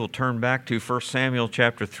We'll turn back to 1 Samuel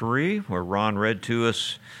chapter 3, where Ron read to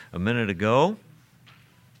us a minute ago.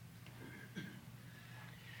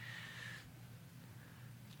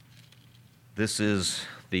 This is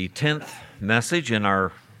the 10th message in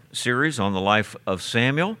our series on the life of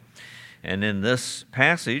Samuel. And in this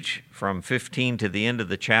passage, from 15 to the end of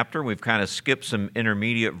the chapter, we've kind of skipped some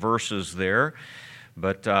intermediate verses there.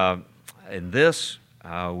 But in this,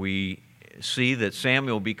 we see that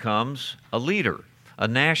Samuel becomes a leader, a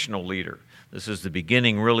national leader. This is the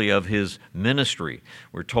beginning, really, of his ministry.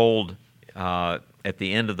 We're told at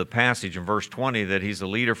the end of the passage in verse 20 that he's a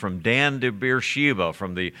leader from Dan to Beersheba,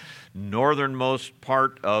 from the northernmost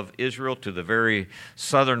part of Israel to the very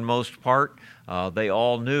southernmost part. They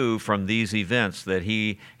all knew from these events that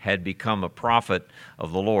he had become a prophet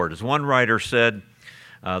of the Lord. As one writer said,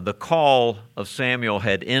 the call of Samuel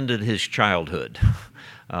had ended his childhood.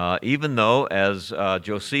 Even though, as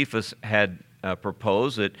Josephus had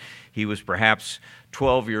proposed, that he was perhaps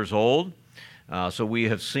 12 years old. So we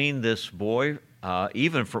have seen this boy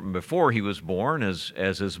even from before he was born, as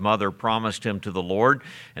his mother promised him to the Lord,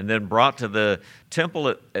 and then brought to the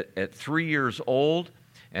temple at 3 years old,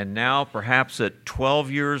 and now perhaps at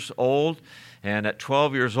 12 years old. And at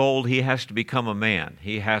 12 years old, he has to become a man.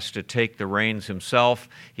 He has to take the reins himself.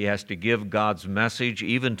 He has to give God's message,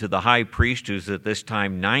 even to the high priest, who's at this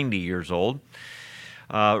time 90 years old.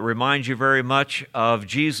 Reminds you very much of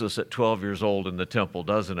Jesus at 12 years old in the temple,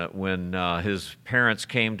 doesn't it? When his parents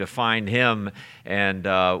came to find him and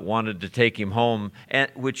wanted to take him home,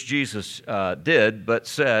 which Jesus did, but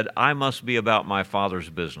said, "I must be about my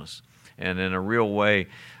Father's business." And in a real way,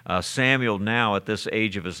 Samuel now at this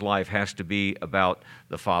age of his life has to be about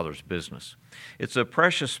the Father's business. It's a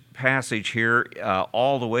precious passage here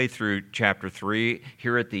all the way through chapter 3.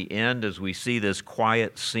 Here at the end, as we see this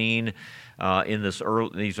quiet scene in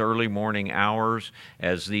these early morning hours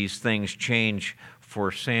as these things change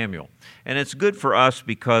for Samuel. And it's good for us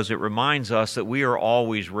because it reminds us that we are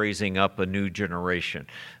always raising up a new generation.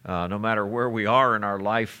 No matter where we are in our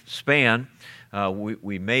lifespan,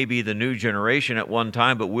 we may be the new generation at one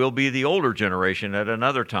time, but we'll be the older generation at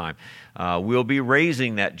another time. We'll be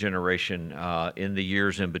raising that generation in the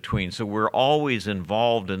years in between. So we're always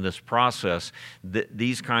involved in this process.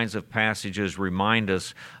 These kinds of passages remind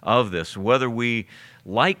us of this. Whether we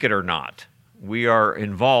like it or not, we are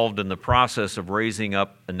involved in the process of raising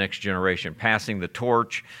up the next generation, passing the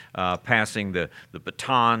torch, passing the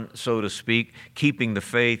baton, so to speak, keeping the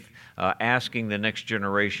faith, asking the next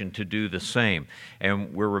generation to do the same.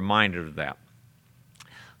 And we're reminded of that.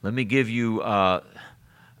 Let me give you a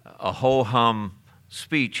ho-hum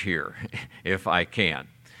speech here, if I can.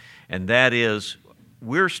 And that is,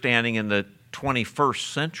 we're standing in the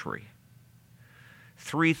 21st century.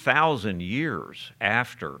 3,000 years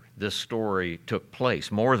after this story took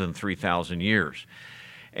place, more than 3,000 years.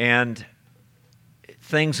 And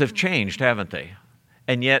things have changed, haven't they?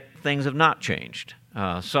 And yet things have not changed.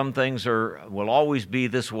 Some things will always be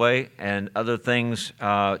this way, and other things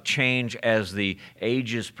change as the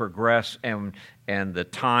ages progress and the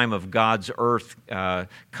time of God's earth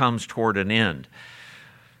comes toward an end.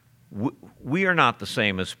 We are not the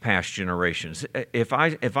same as past generations. If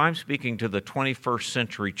I'm speaking to the 21st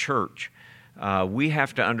century church, we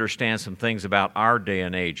have to understand some things about our day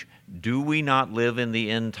and age. Do we not live in the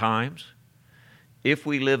end times? If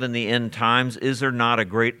we live in the end times, is there not a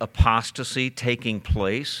great apostasy taking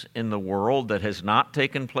place in the world that has not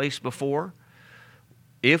taken place before?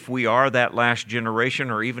 If we are that last generation,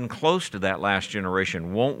 or even close to that last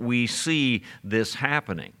generation, won't we see this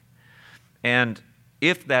happening? And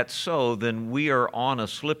if that's so, then we are on a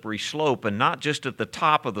slippery slope, and not just at the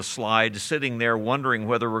top of the slide, sitting there wondering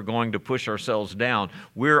whether we're going to push ourselves down.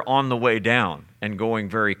 We're on the way down and going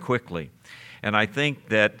very quickly. And I think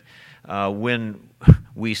that when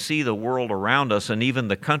we see the world around us and even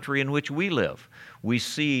the country in which we live, we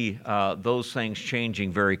see those things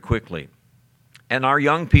changing very quickly. And our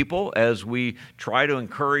young people, as we try to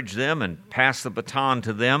encourage them and pass the baton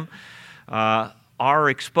to them, are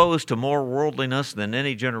exposed to more worldliness than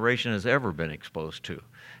any generation has ever been exposed to.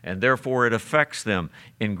 And therefore it affects them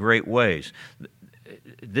in great ways.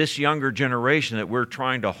 This younger generation that we're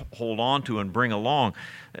trying to hold on to and bring along,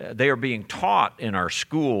 they are being taught in our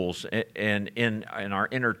schools and in our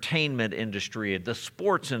entertainment industry, the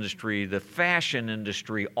sports industry, the fashion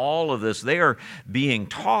industry, all of this. They are being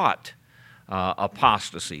taught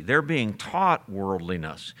apostasy. They're being taught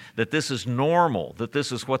worldliness, that this is normal, that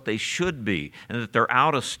this is what they should be, and that they're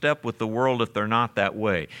out of step with the world if they're not that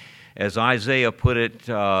way. As Isaiah put it,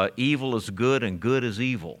 evil is good and good is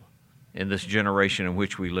evil in this generation in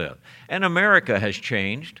which we live. And America has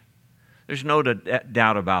changed. There's no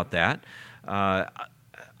doubt about that.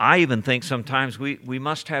 I even think sometimes we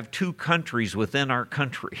must have two countries within our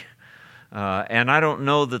country. And I don't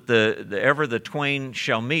know that ever the twain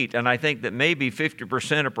shall meet. And I think that maybe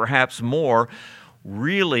 50% or perhaps more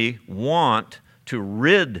really want to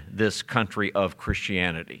rid this country of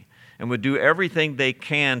Christianity and would do everything they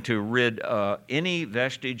can to rid any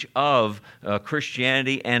vestige of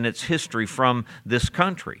Christianity and its history from this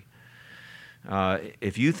country.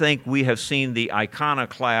 If you think we have seen the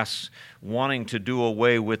iconoclasts wanting to do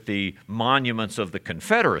away with the monuments of the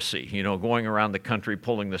Confederacy, going around the country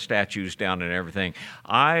pulling the statues down and everything,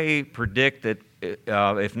 I predict that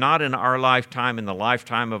if not in our lifetime, in the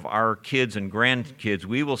lifetime of our kids and grandkids,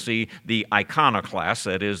 we will see the iconoclasts,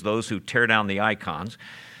 that is, those who tear down the icons.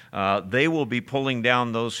 They will be pulling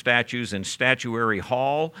down those statues in Statuary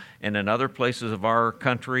Hall and in other places of our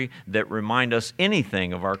country that remind us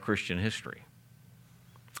anything of our Christian history.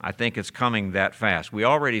 I think it's coming that fast. We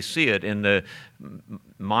already see it in the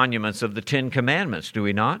monuments of the Ten Commandments, do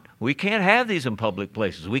we not? We can't have these in public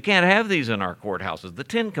places. We can't have these in our courthouses. The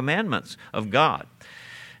Ten Commandments of God.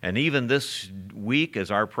 And even this week, as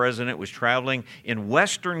our president was traveling in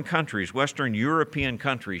Western countries, Western European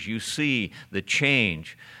countries, you see the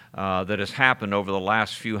change that has happened over the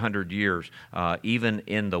last few hundred years, even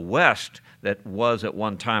in the West that was at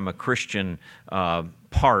one time a Christian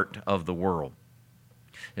part of the world.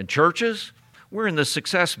 In churches, we're in the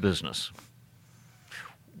success business.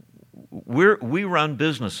 We run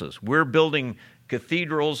businesses. We're building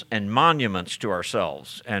cathedrals and monuments to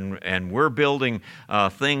ourselves, and we're building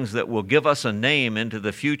things that will give us a name into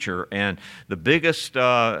the future. And the biggest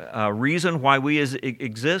reason why we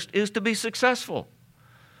exist is to be successful,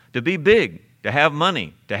 to be big, to have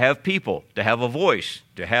money, to have people, to have a voice,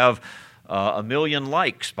 to have a million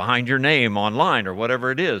likes behind your name online or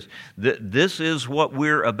whatever it is. This is what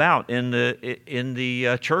we're about in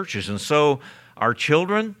the churches. And so our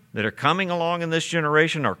children that are coming along in this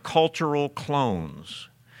generation are cultural clones.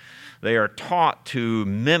 They are taught to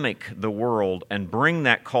mimic the world and bring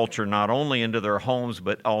that culture not only into their homes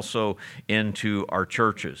but also into our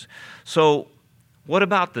churches. So what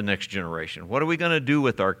about the next generation? What are we going to do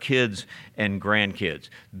with our kids and grandkids?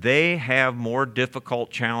 They have more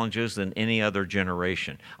difficult challenges than any other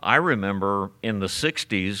generation. I remember in the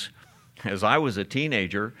 60s, as I was a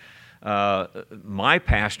teenager, my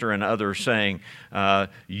pastor and others saying,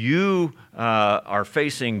 you are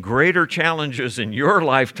facing greater challenges in your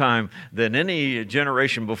lifetime than any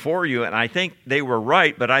generation before you. And I think they were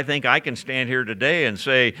right, but I think I can stand here today and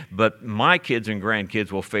say, but my kids and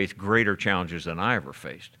grandkids will face greater challenges than I ever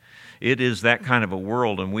faced. It is that kind of a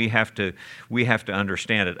world, and we have to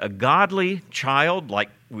understand it. A godly child, like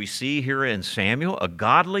we see here in Samuel, a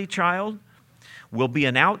godly child will be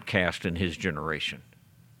an outcast in his generation.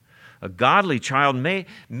 A godly child may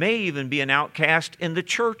even be an outcast in the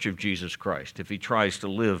church of Jesus Christ if he tries to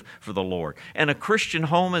live for the Lord. And a Christian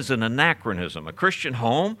home is an anachronism. A Christian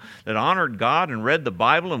home that honored God and read the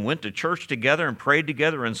Bible and went to church together and prayed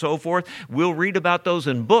together and so forth, we'll read about those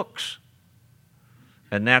in books.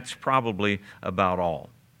 And that's probably about all.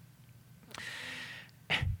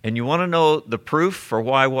 And you want to know the proof for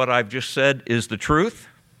why what I've just said is the truth?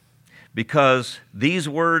 Because these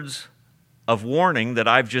words of warning that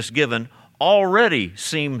I've just given already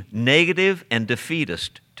seem negative and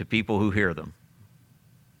defeatist to people who hear them.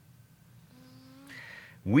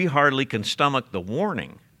 We hardly can stomach the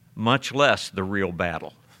warning, much less the real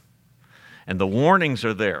battle. And the warnings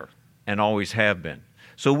are there and always have been.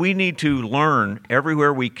 So we need to learn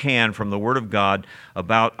everywhere we can from the Word of God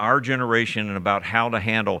about our generation and about how to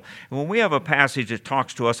handle. And when we have a passage that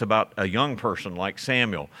talks to us about a young person like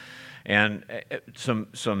Samuel, and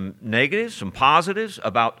some negatives, some positives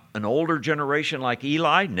about an older generation like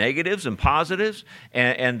Eli, negatives and positives,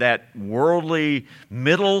 and that worldly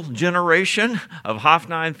middle generation of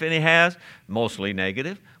Hophni and Phinehas, mostly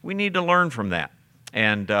negative. We need to learn from that,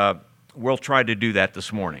 and we'll try to do that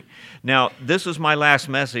this morning. Now, this is my last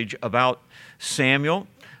message about Samuel.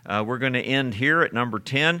 We're going to end here at number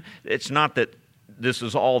 10. It's not that this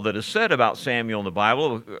is all that is said about Samuel in the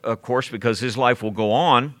Bible, of course, because his life will go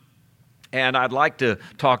on. And I'd like to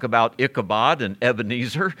talk about Ichabod and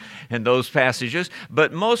Ebenezer and those passages.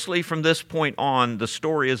 But mostly from this point on, the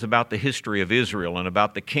story is about the history of Israel and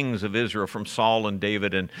about the kings of Israel from Saul and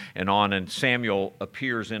David and on. And Samuel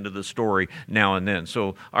appears into the story now and then.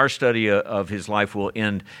 So our study of his life will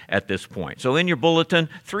end at this point. So in your bulletin,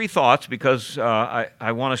 3 thoughts, because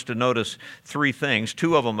I want us to notice 3 things,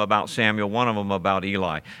 2 of them about Samuel, 1 of them about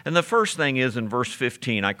Eli. And the first thing is in verse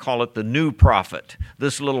 15, I call it the new prophet,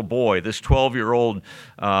 this little boy, this this 12-year-old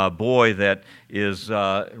boy that is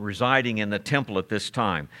residing in the temple at this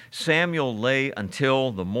time. Samuel lay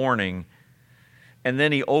until the morning, and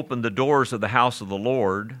then he opened the doors of the house of the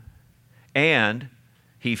Lord, and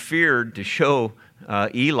he feared to show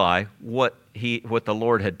Eli what the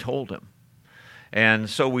Lord had told him. And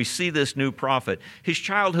so we see this new prophet. His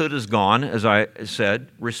childhood is gone, as I said.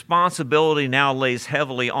 Responsibility now lays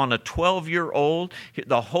heavily on a 12-year-old.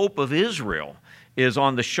 The hope of Israel is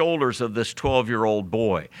on the shoulders of this 12-year-old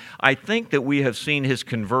boy. I think that we have seen his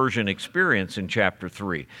conversion experience in chapter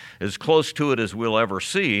 3, as close to it as we'll ever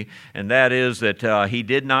see, and that is that he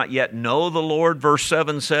did not yet know the Lord, verse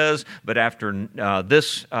 7 says, but after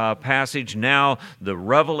this passage, now the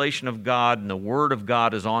revelation of God and the Word of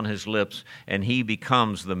God is on his lips, and he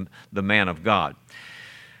becomes the man of God.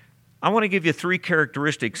 I want to give you 3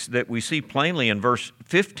 characteristics that we see plainly in verse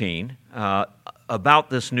 15 about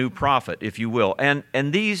this new prophet, if you will.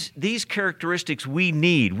 And these characteristics we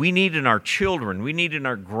need. We need in our children. We need in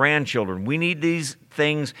our grandchildren. We need these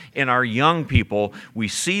things in our young people. We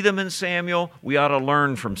see them in Samuel. We ought to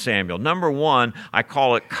learn from Samuel. Number 1, I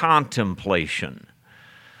call it contemplation.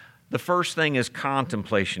 The first thing is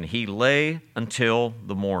contemplation. He lay until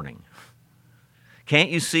the morning. Can't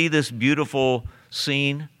you see this beautiful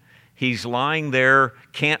scene? He's lying there,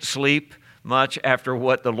 can't sleep much after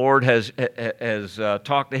what the Lord has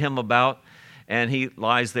talked to him about, and he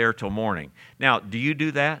lies there till morning. Now, do you do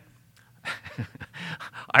that?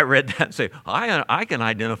 I read that and say, I can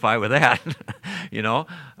identify with that,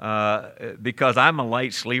 because I'm a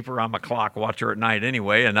light sleeper. I'm a clock watcher at night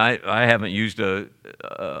anyway, and I haven't used a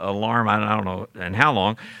alarm, I don't know, in how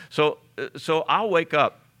long. So I'll wake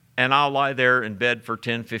up, and I'll lie there in bed for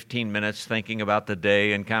 10, 15 minutes thinking about the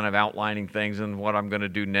day and kind of outlining things and what I'm going to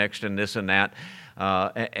do next and this and that.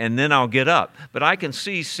 And then I'll get up. But I can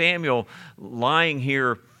see Samuel lying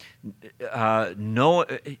here. None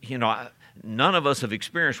of us have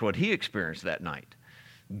experienced what he experienced that night.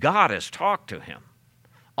 God has talked to him,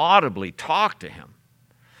 audibly talked to him.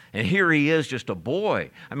 And here he is, just a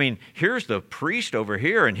boy. I mean, here's the priest over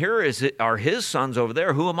here, and are his sons over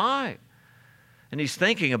there. Who am I? And he's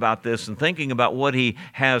thinking about this and thinking about what he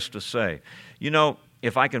has to say.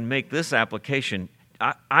 If I can make this application,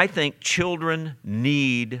 I think children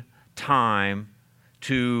need time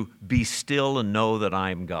to be still and know that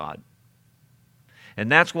I'm God.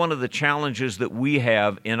 And that's one of the challenges that we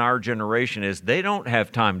have in our generation is they don't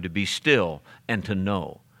have time to be still and to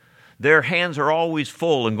know. Their hands are always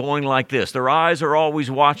full and going like this. Their eyes are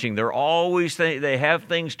always watching. They have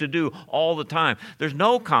things to do all the time. There's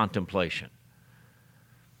no contemplation.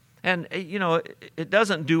 And, it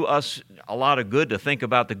doesn't do us a lot of good to think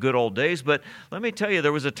about the good old days, but let me tell you,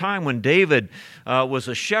 there was a time when David was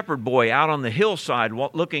a shepherd boy out on the hillside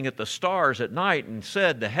looking at the stars at night and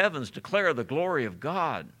said, "The heavens declare the glory of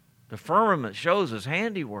God. The firmament shows his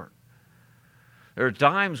handiwork." There are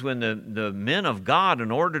times when the men of God,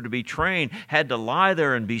 in order to be trained, had to lie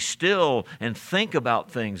there and be still and think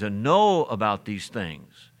about things and know about these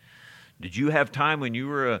things. Did you have time when you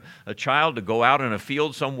were a child to go out in a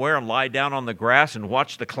field somewhere and lie down on the grass and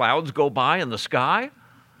watch the clouds go by in the sky?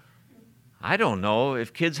 I don't know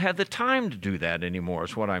if kids have the time to do that anymore,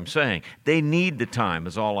 is what I'm saying. They need the time,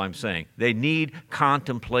 is all I'm saying. They need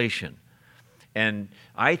contemplation. And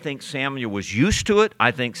I think Samuel was used to it.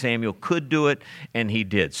 I think Samuel could do it, and he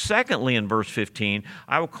did. Secondly, in verse 15,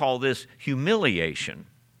 I will call this humiliation,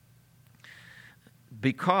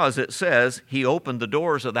 because it says he opened the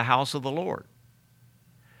doors of the house of the Lord.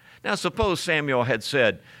 Now, suppose Samuel had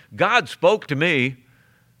said, "God spoke to me,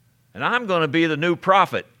 and I'm going to be the new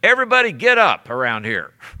prophet. Everybody get up around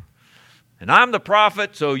here. And I'm the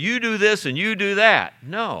prophet, so you do this and you do that."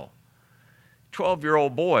 No.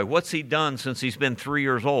 12-year-old boy, what's he done since he's been 3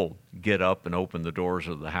 years old? Get up and open the doors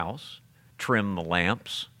of the house, trim the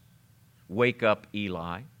lamps, wake up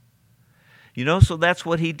Eli. So that's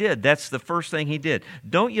what he did. That's the first thing he did.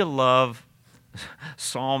 Don't you love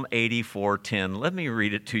Psalm 84:10? Let me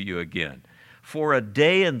read it to you again. "For a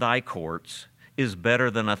day in thy courts is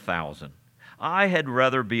better than 1,000. I had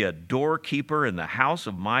rather be a doorkeeper in the house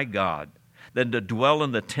of my God than to dwell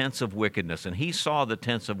in the tents of wickedness." And he saw the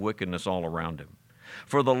tents of wickedness all around him.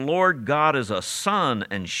 "For the Lord God is a sun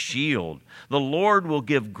and shield. The Lord will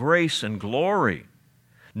give grace and glory.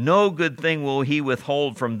 No good thing will he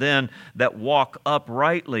withhold from them that walk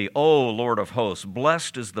uprightly. O Lord of hosts,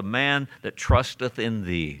 blessed is the man that trusteth in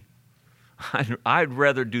thee." I'd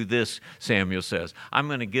rather do this, Samuel says. I'm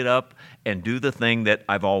going to get up and do the thing that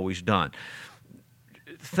I've always done.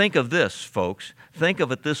 Think of this, folks. Think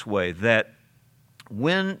of it this way, that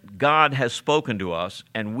when God has spoken to us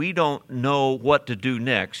and we don't know what to do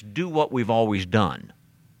next, do what we've always done.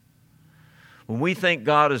 When we think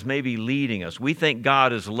God is maybe leading us, we think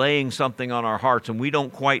God is laying something on our hearts and we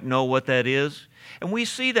don't quite know what that is, and we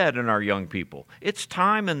see that in our young people. It's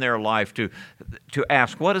time in their life to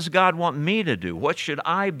ask, what does God want me to do? What should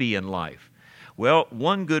I be in life? Well,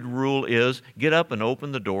 one good rule is get up and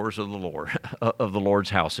open the doors of the Lord, of the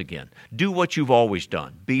Lord's house again. Do what you've always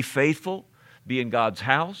done. Be faithful. Be in God's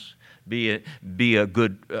house. Be a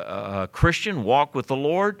good Christian. Walk with the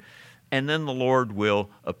Lord, and then the Lord will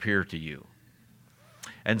appear to you.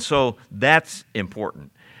 And so that's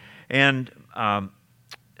important. And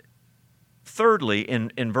thirdly,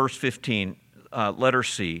 in verse 15, letter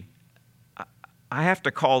C, I have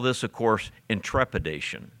to call this, of course,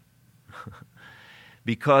 intrepidation.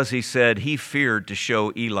 Because he said he feared to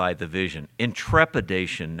show Eli the vision.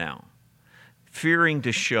 Intrepidation now. Fearing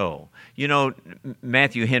to show. You know,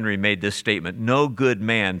 Matthew Henry made this statement, no good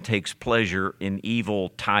man takes pleasure in evil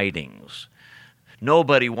tidings.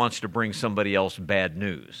 Nobody wants to bring somebody else bad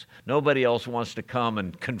news. Nobody else wants to come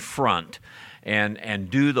and confront and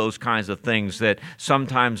do those kinds of things that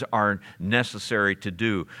sometimes are necessary to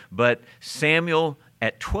do. But Samuel,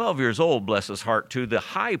 at 12 years old, bless his heart, to the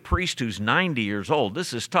high priest who's 90 years old,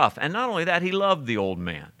 this is tough. And not only that, he loved the old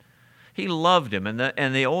man. He loved him, and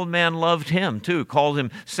the old man loved him too, called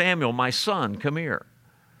him, Samuel, my son, come here.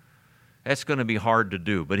 That's going to be hard to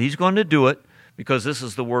do, but he's going to do it because this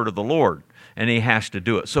is the word of the Lord, and he has to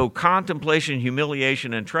do it. So contemplation,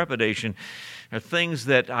 humiliation, and trepidation are things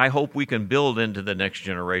that I hope we can build into the next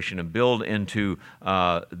generation and build into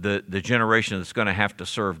the generation that's going to have to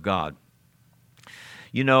serve God.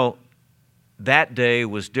 You know, that day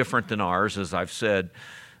was different than ours, as I've said.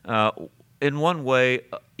 In one way,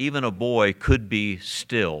 even a boy could be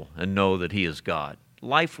still and know that he is God.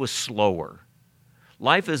 Life was slower.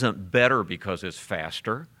 Life isn't better because it's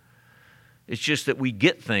faster. It's just that we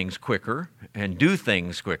get things quicker and do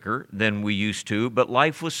things quicker than we used to, but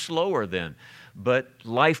life was slower then. But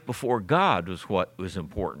life before God was what was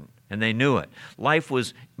important, and they knew it. Life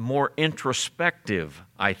was more introspective,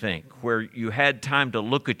 I think, where you had time to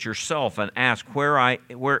look at yourself and ask, where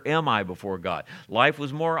am I before God? Life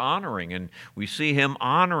was more honoring, and we see him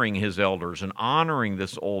honoring his elders and honoring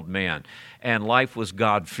this old man, and life was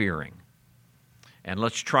God-fearing. And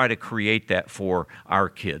let's try to create that for our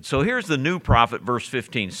kids. So here's the new prophet, verse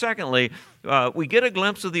 15. Secondly, we get a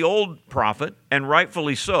glimpse of the old prophet, and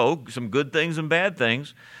rightfully so, some good things and bad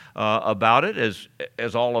things about it,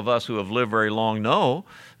 as all of us who have lived very long know.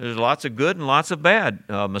 There's lots of good and lots of bad,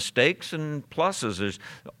 mistakes and pluses. There's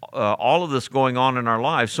all of this going on in our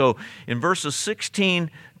lives. So in verses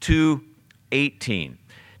 16 to 18.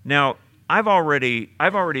 Now, I've already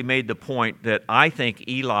made the point that I think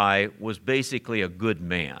Eli was basically a good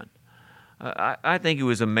man. I think he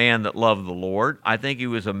was a man that loved the Lord. I think he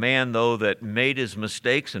was a man, though, that made his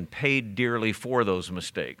mistakes and paid dearly for those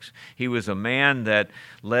mistakes. He was a man that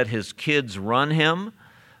let his kids run him.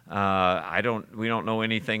 We don't know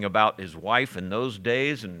anything about his wife in those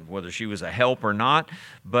days and whether she was a help or not,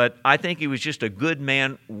 but I think he was just a good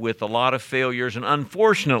man with a lot of failures. And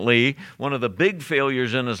unfortunately, one of the big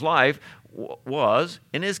failures in his life was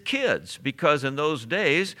in his kids, because in those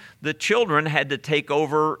days, the children had to take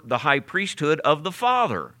over the high priesthood of the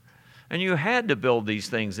father. And you had to build these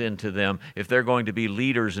things into them if they're going to be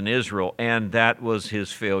leaders in Israel, and that was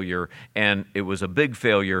his failure, and it was a big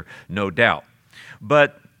failure, no doubt.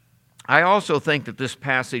 But I also think that this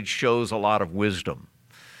passage shows a lot of wisdom.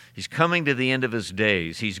 He's coming to the end of his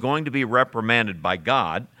days. He's going to be reprimanded by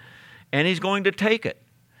God, and he's going to take it.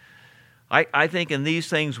 I think in these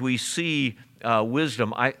things we see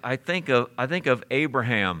wisdom. I think of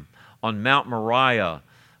Abraham on Mount Moriah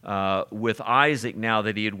with Isaac now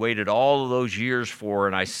that he had waited all of those years for,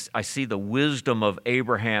 and I see the wisdom of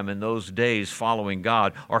Abraham in those days following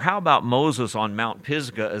God. Or how about Moses on Mount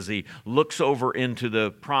Pisgah as he looks over into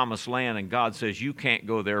the promised land and God says, you can't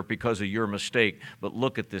go there because of your mistake, but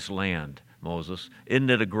look at this land, Moses. Isn't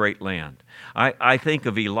it a great land? I think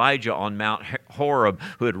of Elijah on Mount Horeb,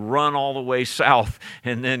 who had run all the way south,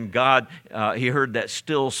 and then God, he heard that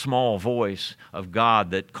still small voice of God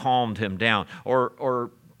that calmed him down.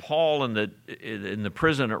 Or Paul in the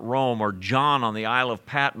prison at Rome, or John on the Isle of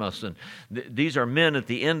Patmos. And these are men at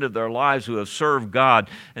the end of their lives who have served God,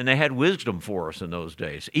 and they had wisdom for us in those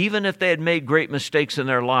days. Even if they had made great mistakes in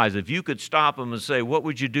their lives, if you could stop them and say, what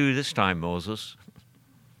would you do this time, Moses?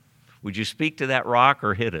 Would you speak to that rock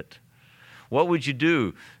or hit it? What would you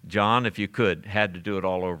do, John, if you had to do it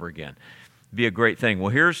all over again? Be a great thing. Well,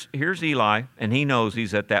 here's Eli, and he knows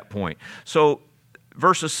he's at that point. So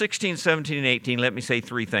verses 16, 17, and 18, let me say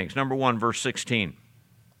three things. Number one, verse 16.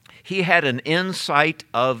 He had an insight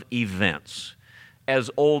of events,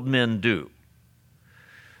 as old men do.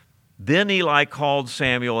 Then Eli called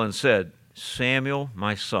Samuel and said, Samuel,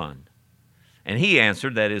 my son. And he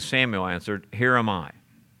answered, that is, Samuel answered, here am I.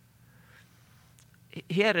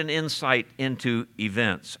 He had an insight into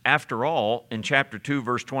events. After all, in chapter 2,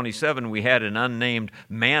 verse 27, we had an unnamed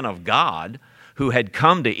man of God who had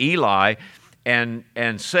come to Eli and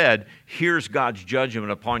said, here's God's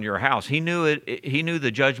judgment upon your house. He knew it. He knew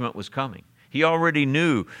the judgment was coming. He already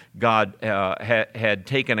knew God had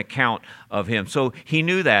taken account of him. So he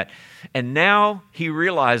knew that. And now he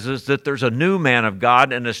realizes that there's a new man of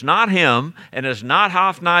God, and it's not him, and it's not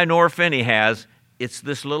Hophni nor Phinehas. It's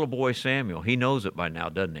this little boy Samuel. He knows it by now,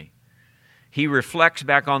 doesn't he? He reflects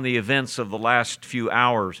back on the events of the last few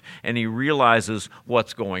hours, and he realizes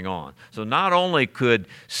what's going on. So not only could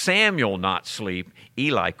Samuel not sleep,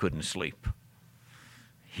 Eli couldn't sleep.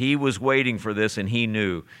 He was waiting for this, and he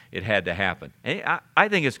knew it had to happen. And I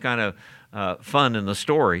think it's kind of fun in the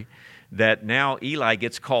story that now Samuel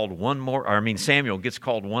gets called one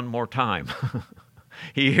more time.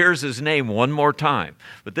 He hears his name one more time.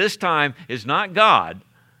 But this time, it's not God,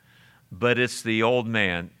 but it's the old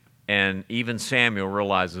man. And even Samuel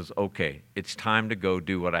realizes, okay, it's time to go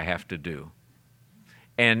do what I have to do.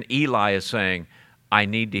 And Eli is saying, I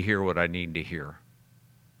need to hear what I need to hear.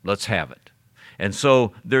 Let's have it. And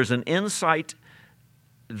so there's an insight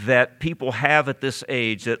that people have at this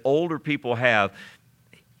age, that older people have,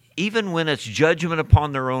 even when it's judgment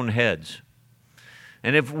upon their own heads.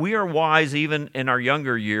 And if we are wise, even in our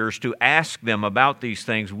younger years, to ask them about these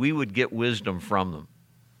things, we would get wisdom from them.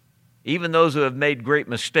 Even those who have made great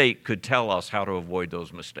mistakes could tell us how to avoid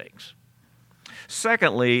those mistakes.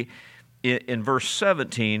 Secondly, in verse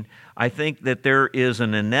 17, I think that there is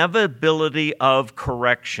an inevitability of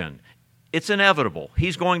correction. It's inevitable.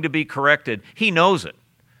 He's going to be corrected. He knows it.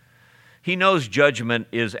 He knows judgment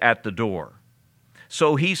is at the door.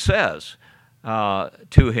 So he says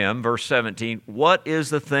to him, verse 17, what is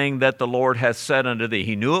the thing that the Lord hath said unto thee?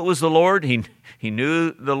 He knew it was the Lord. He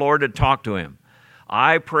knew the Lord had talked to him.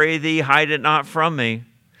 I pray thee, hide it not from me.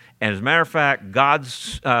 And as a matter of fact, God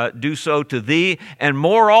do so to thee, and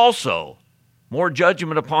more also, more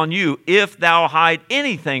judgment upon you, if thou hide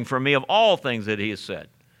anything from me of all things that he has said.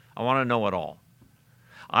 I want to know it all.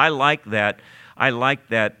 I like that. I like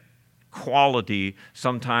that quality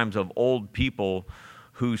sometimes of old people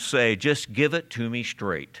who say, just give it to me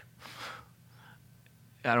straight.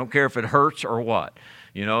 I don't care if it hurts or what.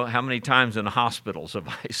 You know, how many times in hospitals have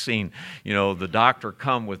I seen, the doctor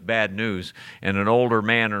come with bad news and an older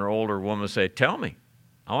man or an older woman say, tell me,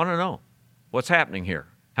 I want to know what's happening here.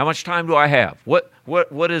 How much time do I have? What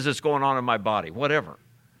is this going on in my body? Whatever.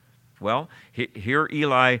 Well, here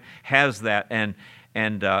Eli has that, and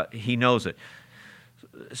he knows it.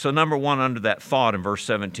 So number one, under that thought in verse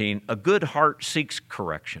 17, a good heart seeks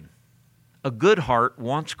correction. A good heart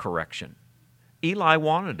wants correction. Eli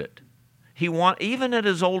wanted it. Even at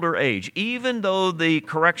his older age, even though the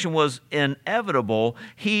correction was inevitable,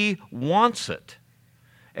 he wants it.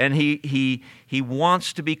 And he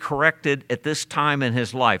wants to be corrected at this time in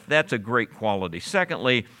his life. That's a great quality.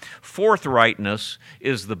 Secondly, forthrightness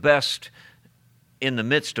is the best in the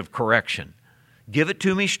midst of correction. Give it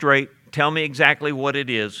to me straight. Tell me exactly what it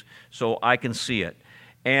is so I can see it.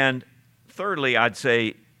 And thirdly, I'd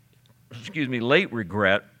say, late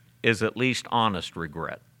regret is at least honest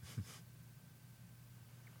regret.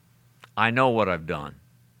 I know what I've done.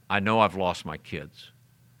 I know I've lost my kids.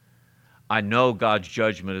 I know God's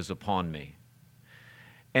judgment is upon me.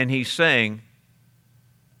 And he's saying,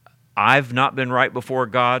 I've not been right before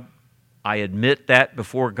God. I admit that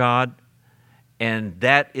before God. And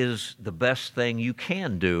that is the best thing you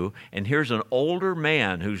can do. And here's an older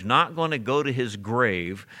man who's not going to go to his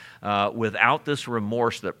grave without this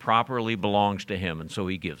remorse that properly belongs to him. And so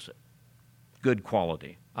he gives it. Good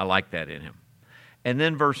quality. I like that in him. And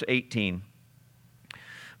then verse 18,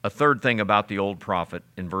 a third thing about the old prophet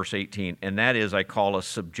in verse 18, and that is I call a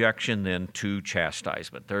subjection then to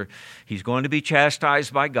chastisement. He's going to be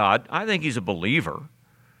chastised by God. I think he's a believer.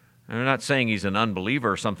 I'm not saying he's an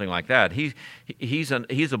unbeliever or something like that. He's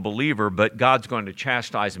a believer, but God's going to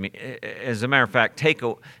chastise him. As a matter of fact,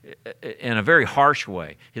 in a very harsh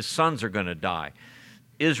way. His sons are going to die.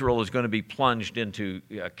 Israel is going to be plunged into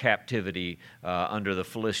captivity under the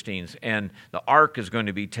Philistines, and the ark is going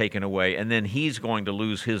to be taken away, and then he's going to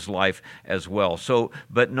lose his life as well.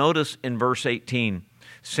 But notice in verse 18,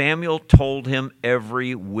 Samuel told him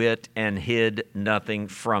every whit and hid nothing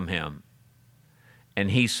from him.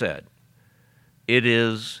 And he said, it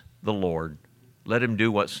is the Lord. Let him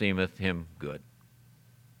do what seemeth him good.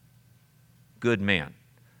 Good man.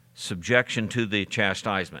 Subjection to the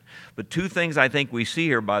chastisement. But two things I think we see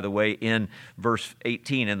here, by the way, in verse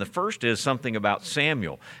 18. And the first is something about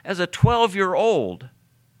Samuel. As a 12-year-old,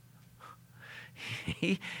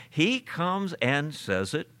 he comes and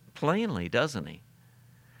says it plainly, doesn't he?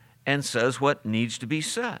 And says what needs to be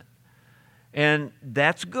said. And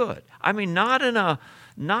that's good. I mean, not in a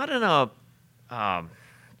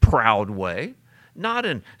proud way, not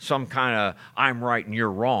in some kind of I'm right and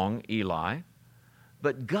you're wrong, Eli.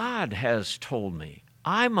 But God has told me.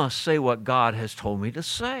 I must say what God has told me to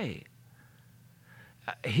say.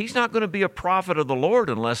 He's not going to be a prophet of the Lord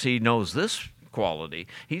unless he knows this quality.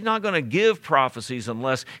 He's not going to give prophecies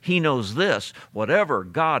unless he knows this. Whatever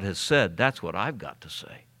God has said, that's what I've got to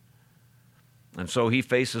say. And so he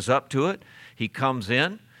faces up to it. He comes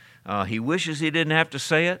in. He wishes he didn't have to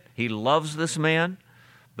say it. He loves this man.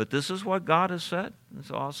 But this is what God has said, and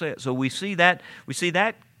so I'll say it. So we see that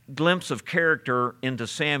glimpse of character into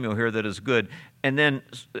Samuel here that is good. And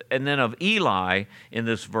then of Eli in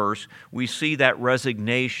this verse, we see that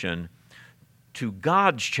resignation to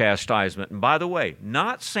God's chastisement. And by the way,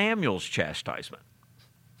 not Samuel's chastisement.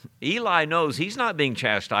 Eli knows he's not being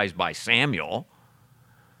chastised by Samuel.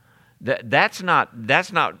 That's not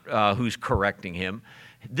who's correcting him.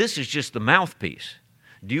 This is just the mouthpiece.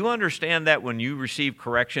 Do you understand that when you receive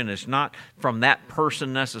correction, it's not from that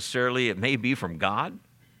person necessarily, it may be from God?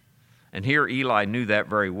 And here Eli knew that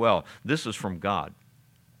very well. This is from God.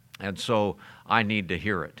 And so I need to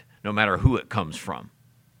hear it, no matter who it comes from.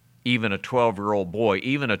 Even a 12-year-old boy,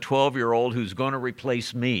 even a 12-year-old who's going to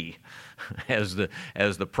replace me as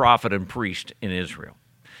the prophet and priest in Israel.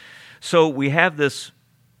 So we have this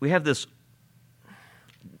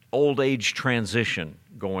old age transition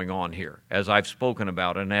going on here, as I've spoken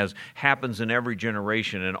about, and as happens in every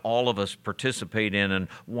generation, and all of us participate in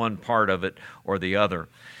one part of it or the other.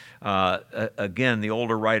 Again, the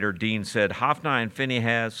older writer Dean said, Hophni and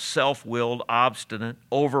Phinehas, self-willed, obstinate,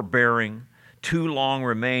 overbearing, too long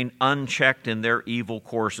remained unchecked in their evil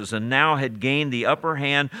courses, and now had gained the upper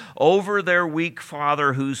hand over their weak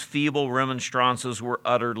father, whose feeble remonstrances were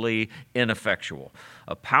utterly ineffectual.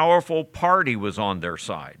 A powerful party was on their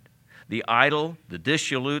side. The idle, the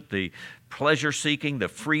dissolute, the pleasure-seeking, the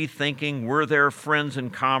free-thinking were their friends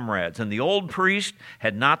and comrades, and the old priest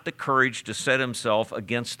had not the courage to set himself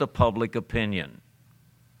against the public opinion.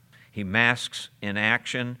 He masks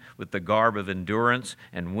inaction with the garb of endurance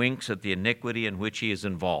and winks at the iniquity in which he is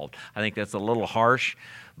involved. I think that's a little harsh,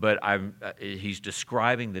 but he's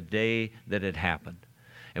describing the day that it happened.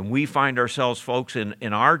 And we find ourselves, folks,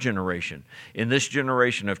 in our generation, in this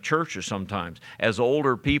generation of churches sometimes, as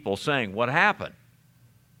older people saying, what happened?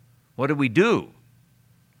 What did we do?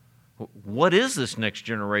 What is this next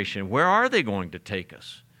generation? Where are they going to take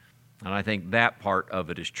us? And I think that part of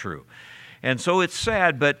it is true. And so it's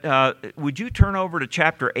sad, but would you turn over to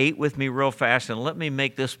chapter 8 with me real fast and let me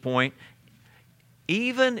make this point.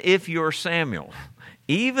 Even if you're Samuel,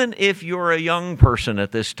 even if you're a young person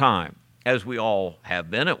at this time, as we all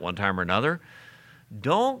have been at one time or another,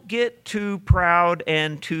 don't get too proud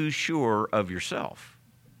and too sure of yourself.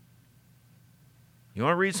 You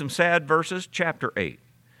want to read some sad verses? Chapter 8.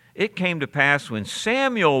 It came to pass when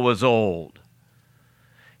Samuel was old,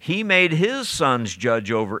 he made his sons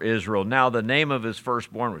judge over Israel. Now the name of his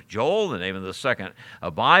firstborn was Joel, the name of the second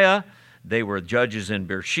Abiah. They were judges in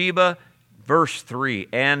Beersheba. Verse 3,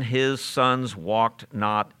 and his sons walked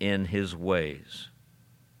not in his ways,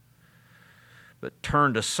 but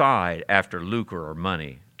turned aside after lucre or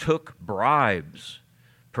money, took bribes,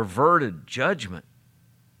 perverted judgment.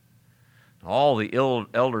 All the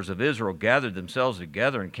elders of Israel gathered themselves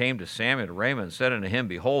together and came to Samuel to Ramah and said unto him,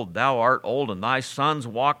 Behold, thou art old, and thy sons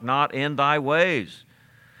walk not in thy ways.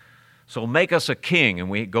 So make us a king. And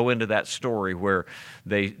we go into that story where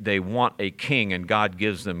they want a king, and God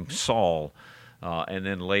gives them Saul, and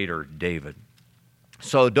then later David.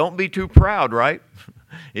 So don't be too proud, right?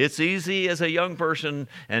 It's easy as a young person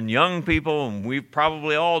and young people, and we've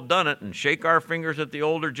probably all done it, and shake our fingers at the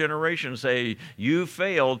older generation and say, you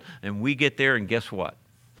failed, and we get there, and guess what?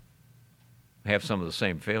 We have some of the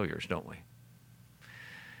same failures, don't we?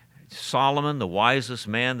 Solomon, the wisest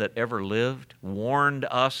man that ever lived, warned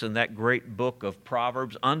us in that great book of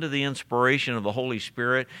Proverbs under the inspiration of the Holy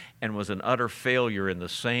Spirit, and was an utter failure in the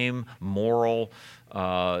same moral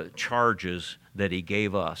charges that he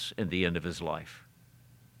gave us in the end of his life.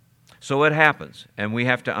 So it happens, and we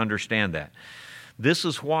have to understand that. This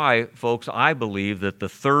is why, folks, I believe that the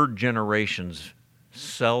third generations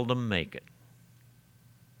seldom make it.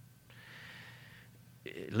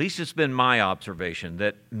 At least it's been my observation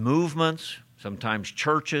that movements, sometimes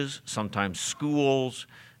churches, sometimes schools,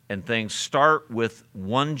 and things start with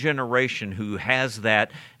one generation who has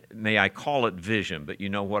that, may I call it vision, but you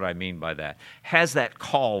know what I mean by that, has that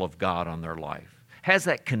call of God on their life, has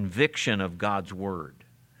that conviction of God's Word.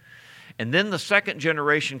 And then the second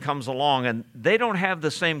generation comes along, and they don't have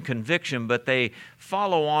the same conviction, but they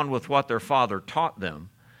follow on with what their father taught them,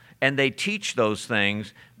 and they teach those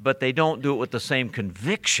things, but they don't do it with the same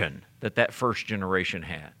conviction that that first generation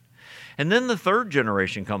had. And then the third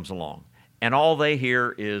generation comes along, and all they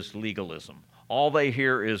hear is legalism. All they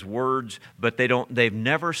hear is words, but they've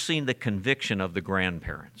never seen the conviction of the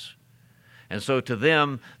grandparents. And so to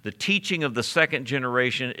them, the teaching of the second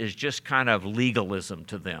generation is just kind of legalism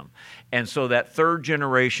to them. And so that third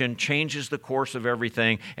generation changes the course of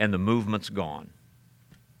everything, and the movement's gone.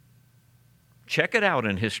 Check it out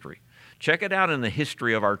in history. Check it out in the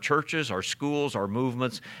history of our churches, our schools, our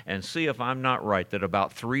movements, and see if I'm not right that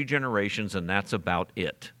about 3 generations, and that's about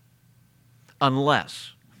it.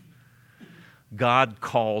 Unless God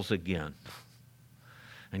calls again.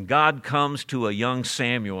 And God comes to a young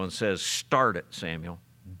Samuel and says, start it, Samuel.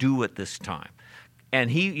 Do it this time. And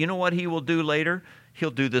you know what he will do later?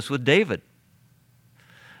 He'll do this with David.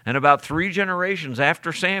 And about 3 generations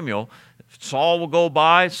after Samuel, Saul will go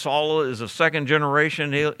by. Saul is a second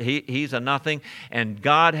generation. He's a nothing. And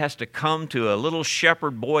God has to come to a little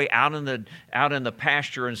shepherd boy out in the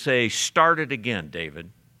pasture and say, start it again,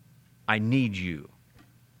 David. I need you.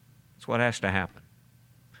 That's what has to happen.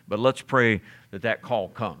 But let's pray that call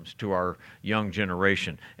comes to our young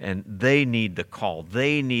generation. And they need the call.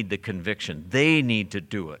 They need the conviction. They need to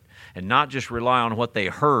do it. And not just rely on what they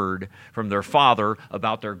heard from their father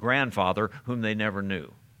about their grandfather, whom they never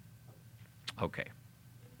knew. Okay.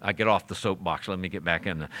 I get off the soapbox. Let me get back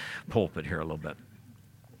in the pulpit here a little bit.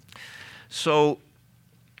 So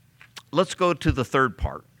let's go to the third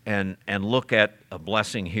part and look at a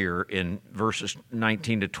blessing here in verses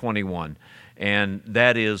 19 to 21. And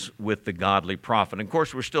that is with the godly prophet. And of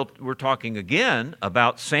course, we're talking again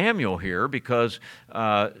about Samuel here because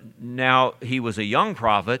now he was a young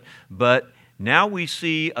prophet, but now we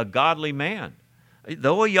see a godly man.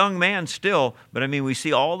 Though a young man still, but we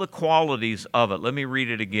see all the qualities of it. Let me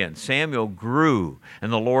read it again. Samuel grew,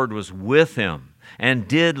 and the Lord was with him, and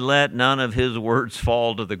did let none of his words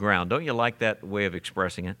fall to the ground. Don't you like that way of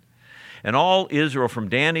expressing it? And all Israel from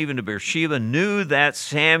Dan even to Beersheba knew that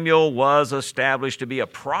Samuel was established to be a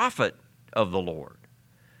prophet of the Lord.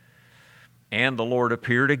 And the Lord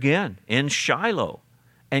appeared again in Shiloh.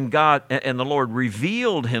 And the Lord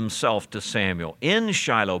revealed himself to Samuel in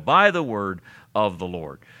Shiloh by the word of the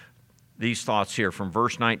Lord. These thoughts here from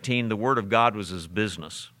verse 19, the word of God was his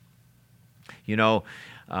business. You know,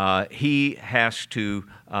 he has to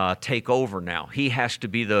take over now. He has to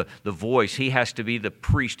be the voice. He has to be the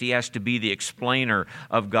priest. He has to be the explainer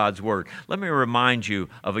of God's word. Let me remind you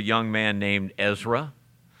of a young man named Ezra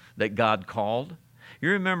that God called.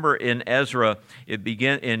 You remember in Ezra, it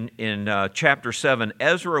began in chapter 7,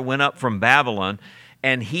 Ezra went up from Babylon,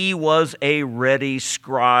 and he was a ready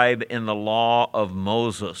scribe in the law of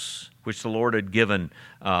Moses, which the Lord had given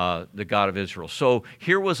the God of Israel. So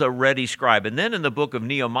here was a ready scribe. And then in the book of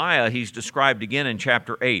Nehemiah, he's described again in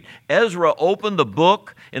chapter 8. Ezra opened the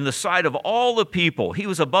book in the sight of all the people. He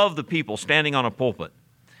was above the people, standing on a pulpit.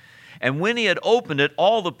 And when he had opened it,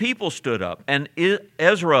 all the people stood up. And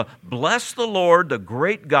Ezra blessed the Lord, the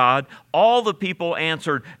great God. All the people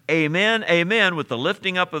answered, Amen, Amen, with the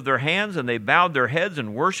lifting up of their hands, and they bowed their heads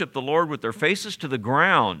and worshiped the Lord with their faces to the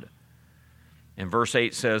ground. And verse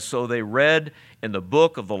 8 says, So they read in the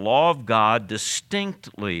book of the law of God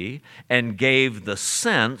distinctly and gave the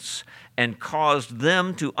sense and caused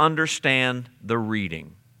them to understand the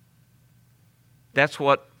reading. That's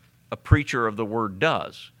what a preacher of the word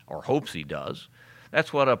does, or hopes he does.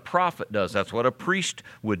 That's what a prophet does. That's what a priest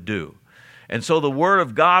would do. And so the word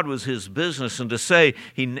of God was his business, and to say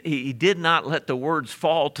he did not let the words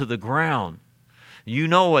fall to the ground. You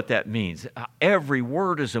know what that means. Every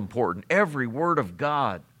word is important. Every word of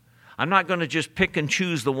God. I'm not going to just pick and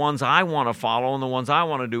choose the ones I want to follow and the ones I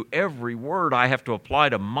want to do. Every word I have to apply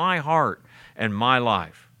to my heart and my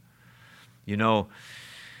life. You know,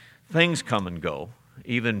 things come and go.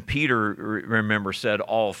 Even Peter, remember, said,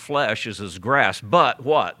 all flesh is as grass. But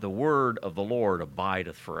what? The word of the Lord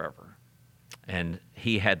abideth forever. And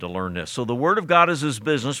he had to learn this. So the word of God is his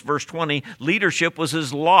business. Verse 20, leadership was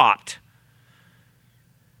his lot.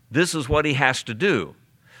 This is what he has to do.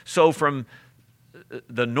 So from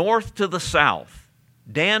the north to the south,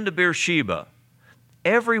 Dan to Beersheba,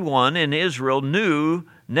 everyone in Israel knew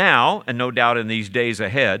now, and no doubt in these days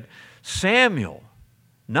ahead, Samuel,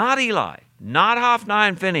 not Eli, not Hophni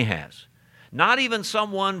and Phinehas, Not even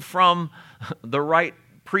someone from the right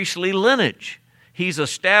priestly lineage. He's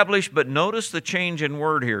established, but notice the change in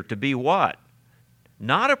word here, to be what?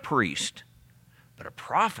 Not a priest, but a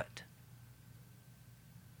prophet.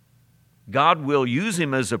 God will use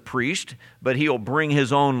him as a priest, but he'll bring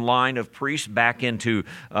his own line of priests back into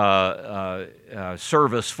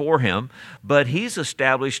service for him. But he's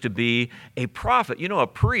established to be a prophet. You know, a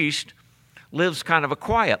priest lives kind of a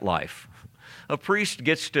quiet life. A priest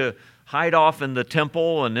gets to hide off in the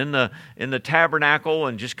temple and in the tabernacle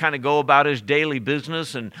and just kind of go about his daily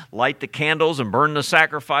business and light the candles and burn the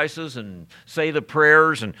sacrifices and say the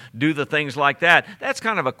prayers and do the things like that. That's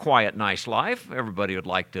kind of a quiet, nice life. Everybody would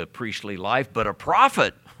like the priestly life, but a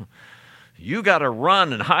prophet, you got to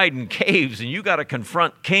run and hide in caves, and you got to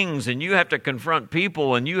confront kings, and you have to confront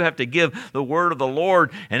people, and you have to give the word of the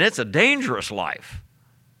Lord, and it's a dangerous life.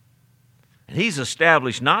 And he's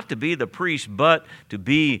established not to be the priest, but to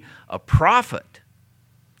be a prophet.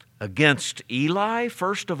 Against Eli,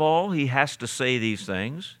 first of all, he has to say these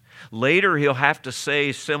things. Later, he'll have to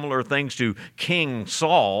say similar things to King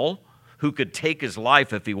Saul, who could take his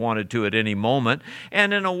life if he wanted to at any moment.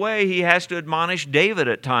 And in a way, he has to admonish David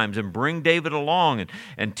at times and bring David along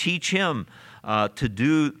and teach him to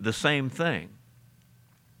do the same thing.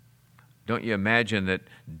 Don't you imagine that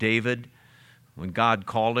David, when God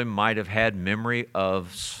called him, might have had memory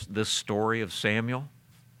of this story of Samuel?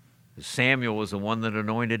 Samuel was the one that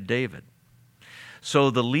anointed David. So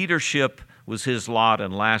the leadership was his lot,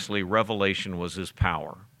 and lastly, revelation was his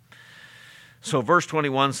power. So verse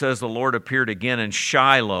 21 says, the Lord appeared again in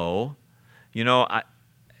Shiloh. You know,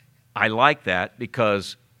 I like that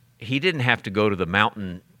because he didn't have to go to the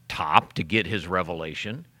mountain top to get his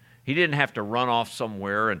revelation. He didn't have to run off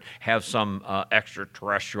somewhere and have some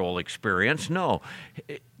extraterrestrial experience. No,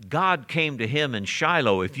 God came to him in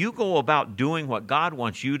Shiloh. If you go about doing what God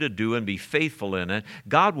wants you to do and be faithful in it,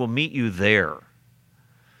 God will meet you there.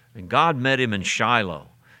 And God met him in Shiloh,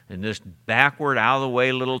 in this backward,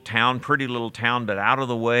 out-of-the-way little town, pretty little town, but out of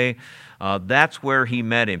the way. That's where he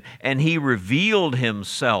met him. And he revealed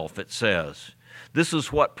himself, it says. This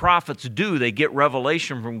is what prophets do. They get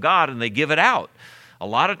revelation from God and they give it out. A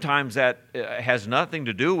lot of times that has nothing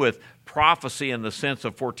to do with prophecy in the sense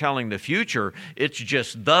of foretelling the future. It's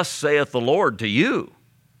just, thus saith the Lord to you.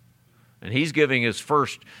 And he's giving his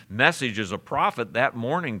first message as a prophet that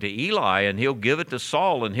morning to Eli, and he'll give it to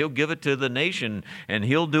Saul, and he'll give it to the nation, and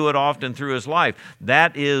he'll do it often through his life.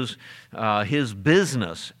 That is his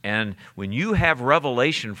business. And when you have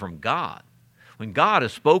revelation from God, when God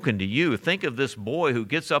has spoken to you, think of this boy who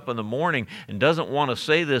gets up in the morning and doesn't want to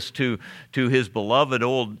say this to his beloved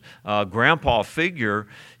old grandpa figure,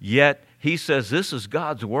 yet he says, this is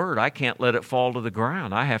God's word. I can't let it fall to the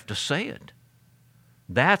ground. I have to say it.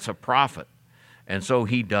 That's a prophet. And so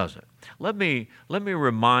he does it. Let me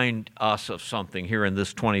remind us of something here in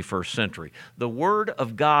this 21st century. The Word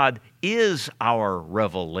of God is our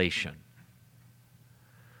revelation.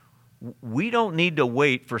 We don't need to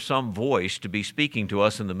wait for some voice to be speaking to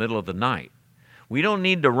us in the middle of the night. We don't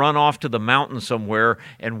need to run off to the mountain somewhere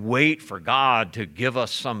and wait for God to give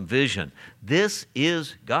us some vision. This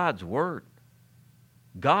is God's Word.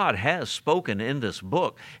 God has spoken in this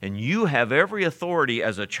book, and you have every authority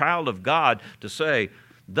as a child of God to say,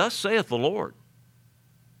 thus saith the Lord.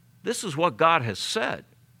 This is what God has said.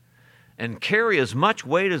 And carry as much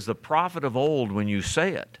weight as the prophet of old when you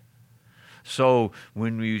say it. So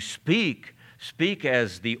when you speak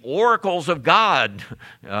as the oracles of God,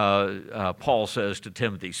 Paul says to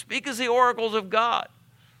Timothy. Speak as the oracles of God.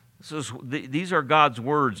 These are God's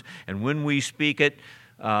words, and when we speak it,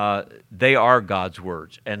 they are God's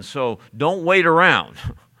words. And so don't wait around.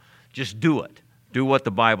 Just do it. Do what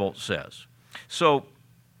the Bible says. So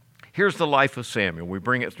here's the life of Samuel. We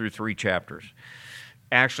bring it through 3 chapters.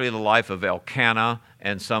 Actually, the life of Elkanah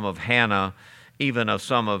and some of Hannah, even of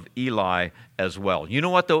some of Eli as well. You know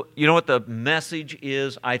what the message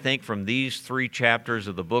is, I think, from these 3 chapters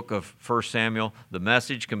of the book of 1 Samuel? The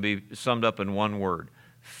message can be summed up in one word: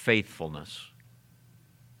 faithfulness.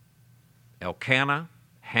 Elkanah,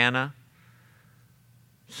 Hannah,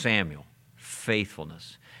 Samuel,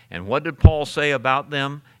 faithfulness. And what did Paul say about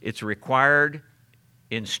them? It's required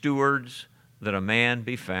in stewards that a man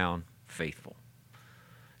be found faithful.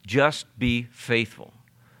 Just be faithful.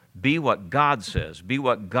 Be what God says. Be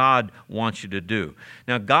what God wants you to do.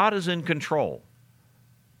 Now, God is in control,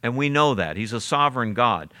 and we know that. He's a sovereign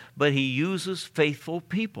God, but He uses faithful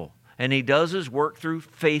people, and He does His work through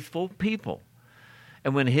faithful people.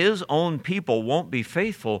 And when His own people won't be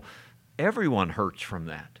faithful, everyone hurts from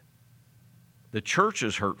that. The church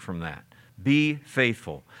is hurt from that. Be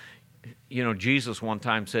faithful. Jesus one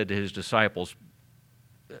time said to his disciples,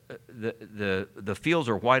 the fields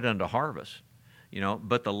are white unto harvest,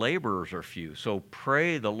 but the laborers are few. So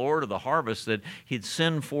pray the Lord of the harvest that he'd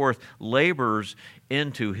send forth laborers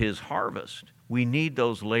into his harvest. We need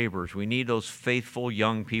those laborers. We need those faithful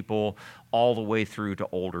young people all the way through to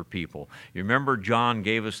older people. You remember John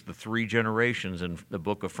gave us the 3 generations in the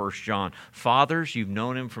book of 1 John. Fathers, you've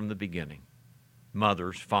known him from the beginning.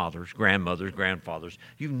 Mothers, fathers, grandmothers, grandfathers.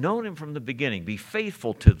 You've known him from the beginning. Be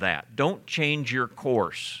faithful to that. Don't change your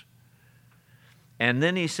course. And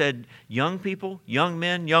then he said, young people, young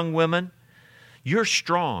men, young women, you're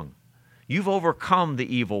strong. You've overcome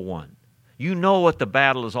the evil one. You know what the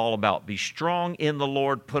battle is all about. Be strong in the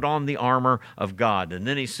Lord. Put on the armor of God. And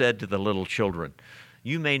then he said to the little children,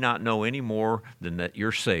 you may not know any more than that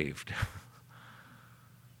you're saved.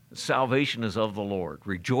 Salvation is of the Lord.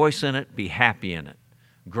 Rejoice in it. Be happy in it.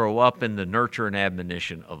 Grow up in the nurture and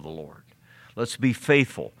admonition of the Lord. Let's be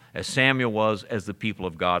faithful as Samuel was, as the people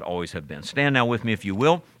of God always have been. Stand now with me if you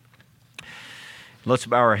will. Let's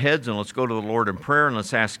bow our heads and let's go to the Lord in prayer, and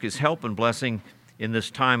let's ask his help and blessing in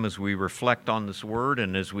this time as we reflect on this word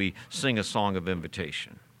and as we sing a song of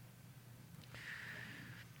invitation.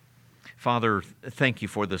 Father, thank you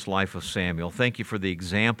for this life of Samuel. Thank you for the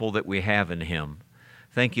example that we have in him.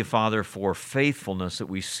 Thank you, Father, for faithfulness that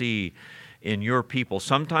we see in your people,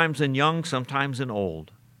 sometimes in young, sometimes in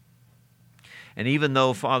old. And even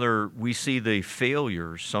though, Father, we see the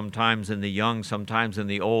failures, sometimes in the young, sometimes in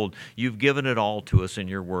the old, you've given it all to us in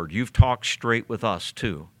your word. You've talked straight with us,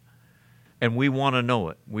 too. And we want to know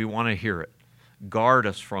it. We want to hear it. Guard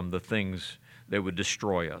us from the things that would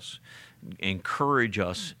destroy us. Encourage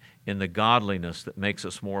us in the godliness that makes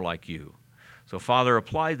us more like you. So, Father,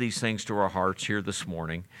 apply these things to our hearts here this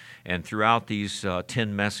morning and throughout these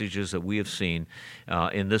 10 messages that we have seen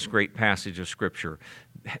in this great passage of Scripture.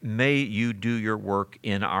 May you do your work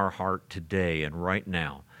in our heart today and right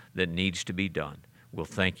now that needs to be done. We'll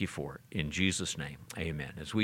thank you for it. In Jesus' name, amen. As we